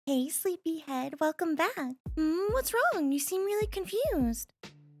Hey, sleepyhead, welcome back. What's wrong? You seem really confused.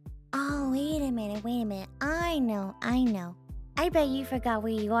 Oh, wait a minute. I know. I bet you forgot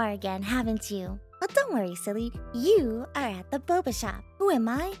where you are again, haven't you? But don't worry, silly. You are at the boba shop. Who am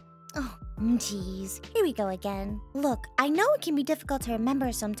I? Oh, jeez. Here we go again. Look, I know it can be difficult to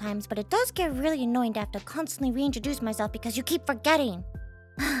remember sometimes, but it does get really annoying to have to constantly reintroduce myself because you keep forgetting.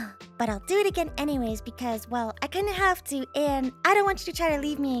 But I'll do it again anyways because, well, I kinda have to, and I don't want you to try to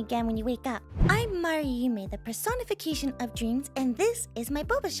leave me again when you wake up. I'm Yume, the personification of dreams, and this is my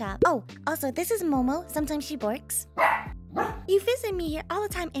boba shop. Oh, also, this is Momo. Sometimes she borks. You visit me here all the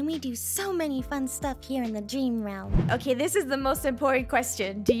time, and we do so many fun stuff here in the dream realm. Okay, this is the most important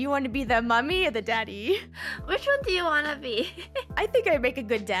question. Do you want to be the mommy or the daddy? Which one do you want to be? I think I make a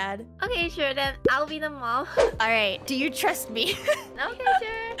good dad. Okay, sure, then I'll be the mom. Alright, do you trust me? Okay,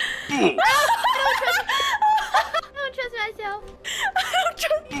 sure. I don't trust myself.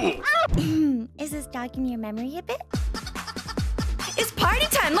 Is this jogging your memory a bit? It's party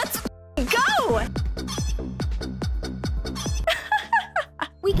time! Let's go!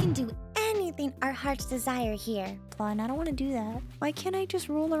 We can do anything our hearts desire here. Fun, I don't want to do that. Why can't I just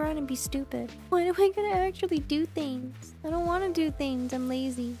roll around and be stupid? When am I gonna actually do things? I don't want to do things. I'm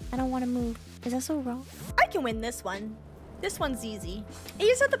lazy. I don't want to move. Is that so wrong? I can win this one. This one's easy. You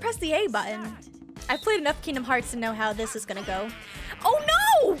just have to press the A button. I've played enough Kingdom Hearts to know how this is gonna go. Oh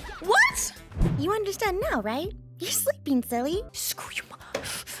no! What? You understand now, right? You're sleeping, silly. Screw you,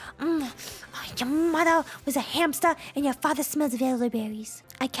 your mother was a hamster and your father smells of elderberries.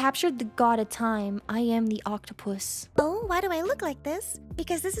 I captured the god of time. I am the octopus. Oh, why do I look like this?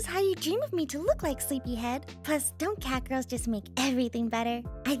 Because this is how you dream of me to look like, sleepyhead. Plus, don't cat girls just make everything better?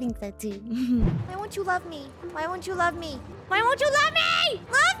 I think so too. Why won't you love me? Why won't you love me? Why won't you love me?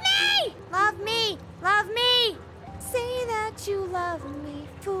 Love me! Love me! Love me! Say that you love me,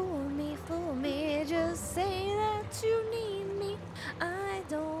 fool me, just say that you need me. I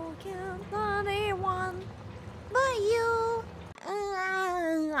don't care about anyone but you.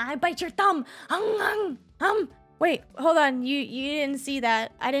 I bite your thumb. Wait, hold on. You didn't see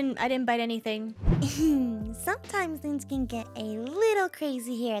that. I didn't bite anything. Sometimes things can get a little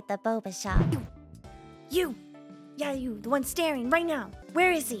crazy here at the boba shop. You, the one staring right now.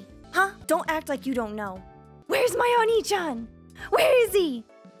 Where is he? Huh? Don't act like you don't know. Where's my Oni-chan? Where is he?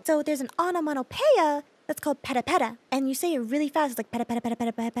 So there's an onomatopoeia that's called peta peta, and you say it really fast. It's like peta peta peta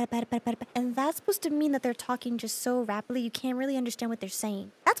peta peta peta peta peta peta, and that's supposed to mean that they're talking just so rapidly you can't really understand what they're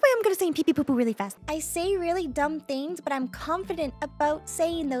saying. That's why I'm gonna say pee pee poo poo really fast. I say really dumb things, but I'm confident about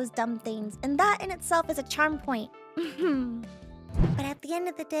saying those dumb things, and that in itself is a charm point. But at the end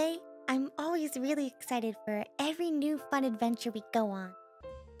of the day, I'm always really excited for every new fun adventure we go on.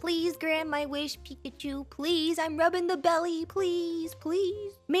 Please grant my wish, Pikachu. Please, I'm rubbing the belly. Please.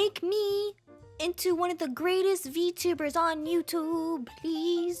 Make me into one of the greatest VTubers on YouTube,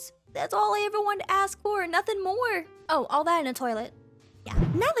 please. That's all I ever wanted to ask for, nothing more. Oh, all that in a toilet. Yeah,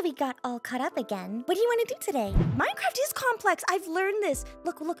 now that we got all caught up again, what do you want to do today? Minecraft is complex. I've learned this.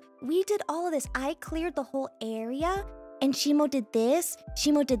 Look, we did all of this. I cleared the whole area. And Shimo did this.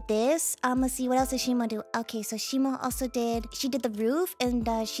 Shimo did this. Let's see, what else did Shimo do? Okay, so Shimo also she did the roof, and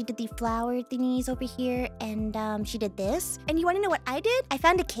she did the flower thingies over here, and she did this. And you want to know what I did? I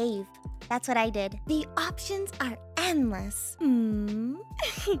found a cave. That's what I did. The options are endless.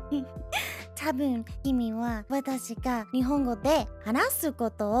 多分君は私が日本語で話すこ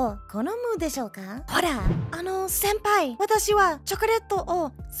とを好むでしょうか？ほら、先輩、私はチョコレート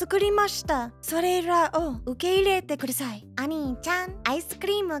を作りました。それらを受け入れてください。お兄ちゃん、アイスク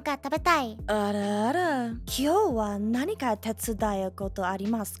リームが食べたい。あらあら、今日は何か手伝うことあり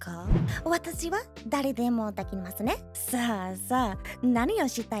ますか？私は誰でもできますね。さあ、何を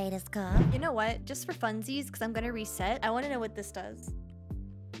したいですか？ You know what? Just for funsies, because I'm gonna reset, I want to know what this does.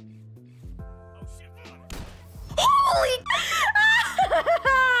 Holy!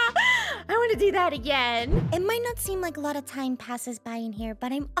 I want to do that again. It might not seem like a lot of time passes by in here,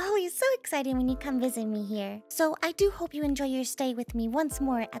 but I'm always so excited when you come visit me here. So I do hope you enjoy your stay with me once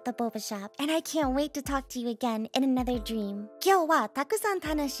more at the boba shop, and I can't wait to talk to you again in another dream. 今日はたくさん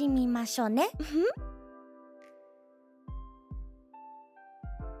楽しみましょうね。